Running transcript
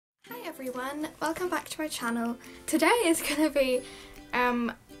everyone, welcome back to my channel. Today is going to be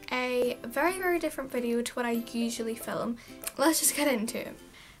a very different video to what I usually film. Let's just get into it.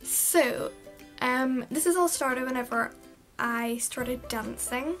 So this is all started whenever I started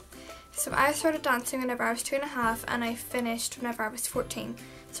dancing. So I started dancing whenever I was 2.5 and I finished whenever I was 14.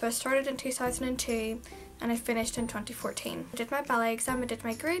 So I started in 2002 and I finished in 2014. I did my ballet exam, I did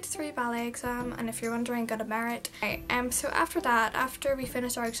my grade 3 ballet exam, and if you're wondering, got a merit. So after that, after we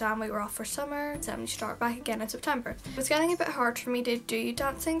finished our exam, we were off for summer, then we start back again in September. It was getting a bit hard for me to do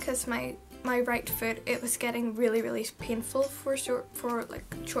dancing because my right foot, it was getting really painful for short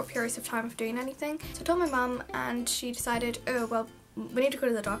periods of time of doing anything. So I told my mum and she decided, oh well, we need to go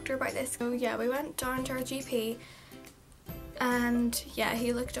to the doctor about this. So yeah, we went down to our GP and yeah,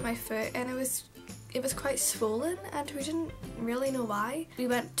 he looked at my foot and it was quite swollen and we didn't really know why. We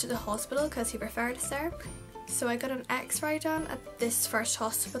went to the hospital because he referred us there. So I got an x-ray done at this first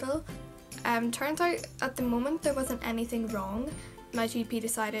hospital. Turns out at the moment there wasn't anything wrong. My GP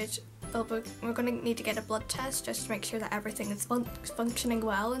decided, well, we're going to need to get a blood test just to make sure that everything is functioning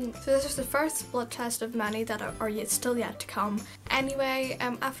well. And so this was the first blood test of many that are still yet to come. Anyway,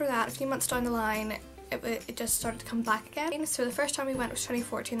 after that, a few months down the line, it just started to come back again. So the first time we went was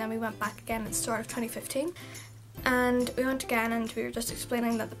 2014, then we went back again at the start of 2015. And we went again and we were just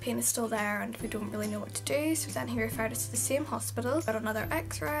explaining that the pain is still there and we don't really know what to do. So then he referred us to the same hospital, got another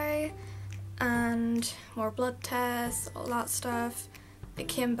x-ray and more blood tests, all that stuff. It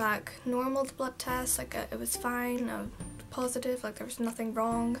came back normal, the blood test, like it was fine, positive, like there was nothing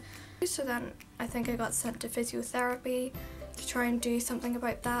wrong. So then I think I got sent to physiotherapy to try and do something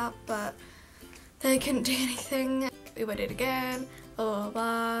about that, but they couldn't do anything. We waited again, blah blah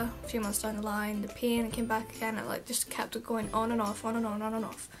blah. A few months down the line, the pain came back again. It like just kept going on and off, on and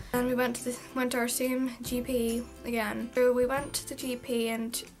off. And we went to our same GP again. So we went to the GP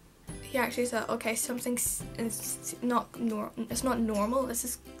and he actually said, okay, something is not normal. This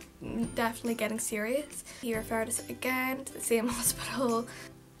is definitely getting serious. He referred us again to the same hospital.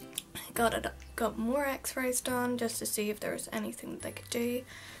 Got more x-rays done just to see if there was anything that they could do.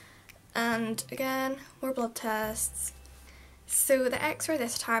 And again, more blood tests. So the x-ray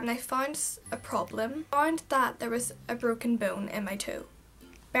this time, they found a problem. Found that there was a broken bone in my toe.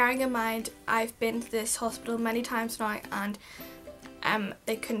 Bearing in mind, I've been to this hospital many times now and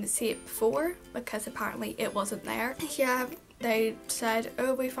they couldn't see it before because apparently it wasn't there. Yeah, they said,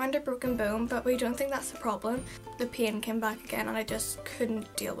 oh, we found a broken bone, but we don't think that's the problem. The pain came back again and I just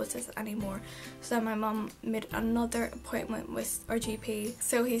couldn't deal with this anymore. So then my mum made another appointment with our GP.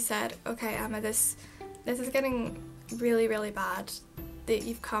 So he said, okay, Emma, this is getting really bad. That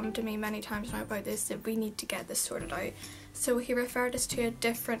you've come to me many times now about this, that we need to get this sorted out. So he referred us to a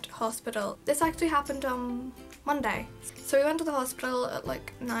different hospital. This actually happened on Monday. So we went to the hospital at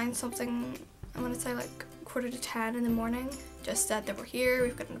like 9 something, I want to say like 9:45 in the morning. Just said that we're here,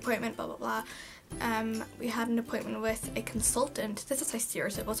 we've got an appointment, blah blah blah. We had an appointment with a consultant. This is how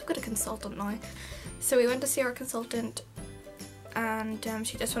serious it was. We've got a consultant now. So we went to see our consultant and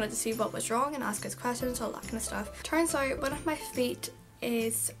she just wanted to see what was wrong and ask us questions, all that kind of stuff. Turns out one of my feet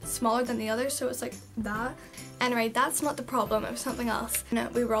is smaller than the other, so it's like that. Anyway, that's not the problem, it was something else.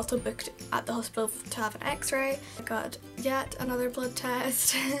 And we were also booked at the hospital to have an x-ray. I got yet another blood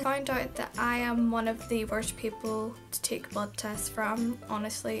test. Found out that I am one of the worst people to take blood tests from.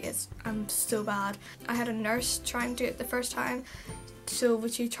 Honestly, I'm so bad. I had a nurse try and do it the first time, so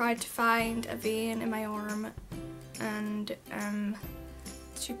she tried to find a vein in my arm and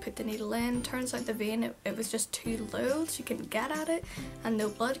she put the needle in. Turns out the vein, it was just too low, she couldn't get at it and no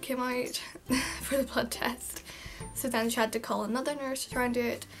blood came out for the blood test. So then she had to call another nurse to try and do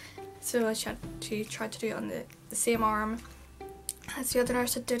it. So she tried to do it on the same arm as the other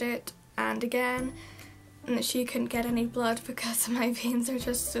nurse that did it, and again, and she couldn't get any blood because my veins are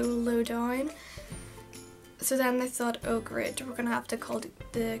just so low down. So then they thought, oh great, we're gonna have to call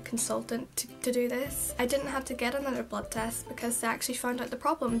the consultant to do this. I didn't have to get another blood test because they actually found out the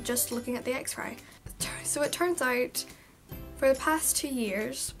problem just looking at the x-ray. So it turns out, for the past 2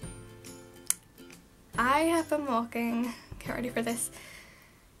 years, I have been walking, get ready for this,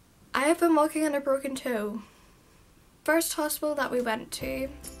 I have been walking on a broken toe. First hospital that we went to,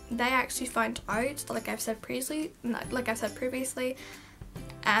 they actually found out, like I've said previously,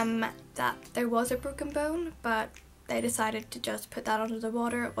 that there was a broken bone, but they decided to just put that under the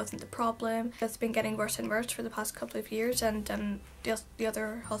water. It wasn't the problem. It's been getting worse and worse for the past couple of years, and the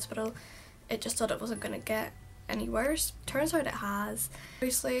other hospital, it just thought it wasn't going to get any worse. Turns out it has.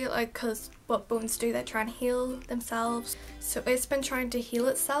 Obviously, like, because what bones do, they try and heal themselves. So it's been trying to heal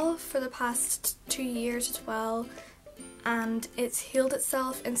itself for the past 2 years as well, and it's healed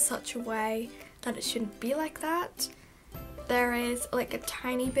itself in such a way that it shouldn't be like that. There is like a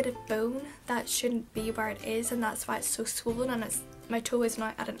tiny bit of bone that shouldn't be where it is, and that's why it's so swollen, and my toe is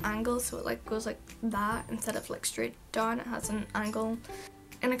now at an angle, so it like goes like that instead of like straight down. It has an angle.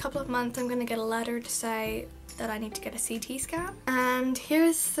 In a couple of months I'm gonna get a letter to say that I need to get a CT scan, and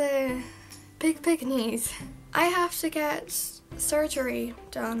here's the big news. I have to get surgery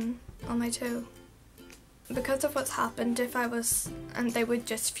done on my toe. Because of what's happened, and they would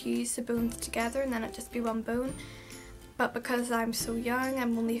just fuse the bones together and then it'd just be one bone. But because I'm so young,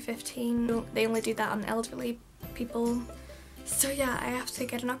 I'm only 15, they only do that on elderly people. So yeah, I have to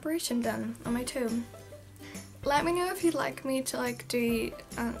get an operation done on my toe. Let me know if you'd like me to like do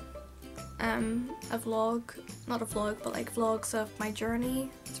a vlog, not a vlog, but like vlogs of my journey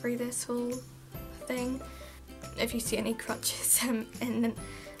through this whole thing. If you see any crutches in the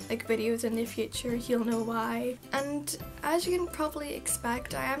like videos in the future, you'll know why. And as you can probably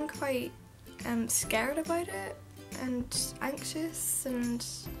expect, I am quite scared about it and anxious,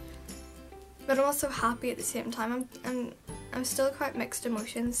 but I'm also happy at the same time. I'm still quite mixed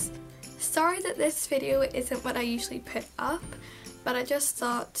emotions. Sorry that this video isn't what I usually put up, but I just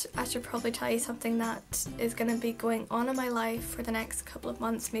thought I should probably tell you something that is going to be going on in my life for the next couple of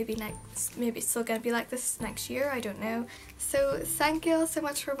months, maybe it's still going to be like this next year, I don't know. So thank you all so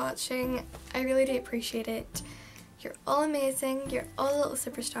much for watching, I really do appreciate it. You're all amazing, you're all little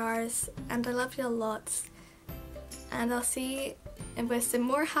superstars, and I love you a lot. And I'll see you with some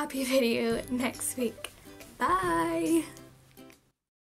more happy video next week. Bye!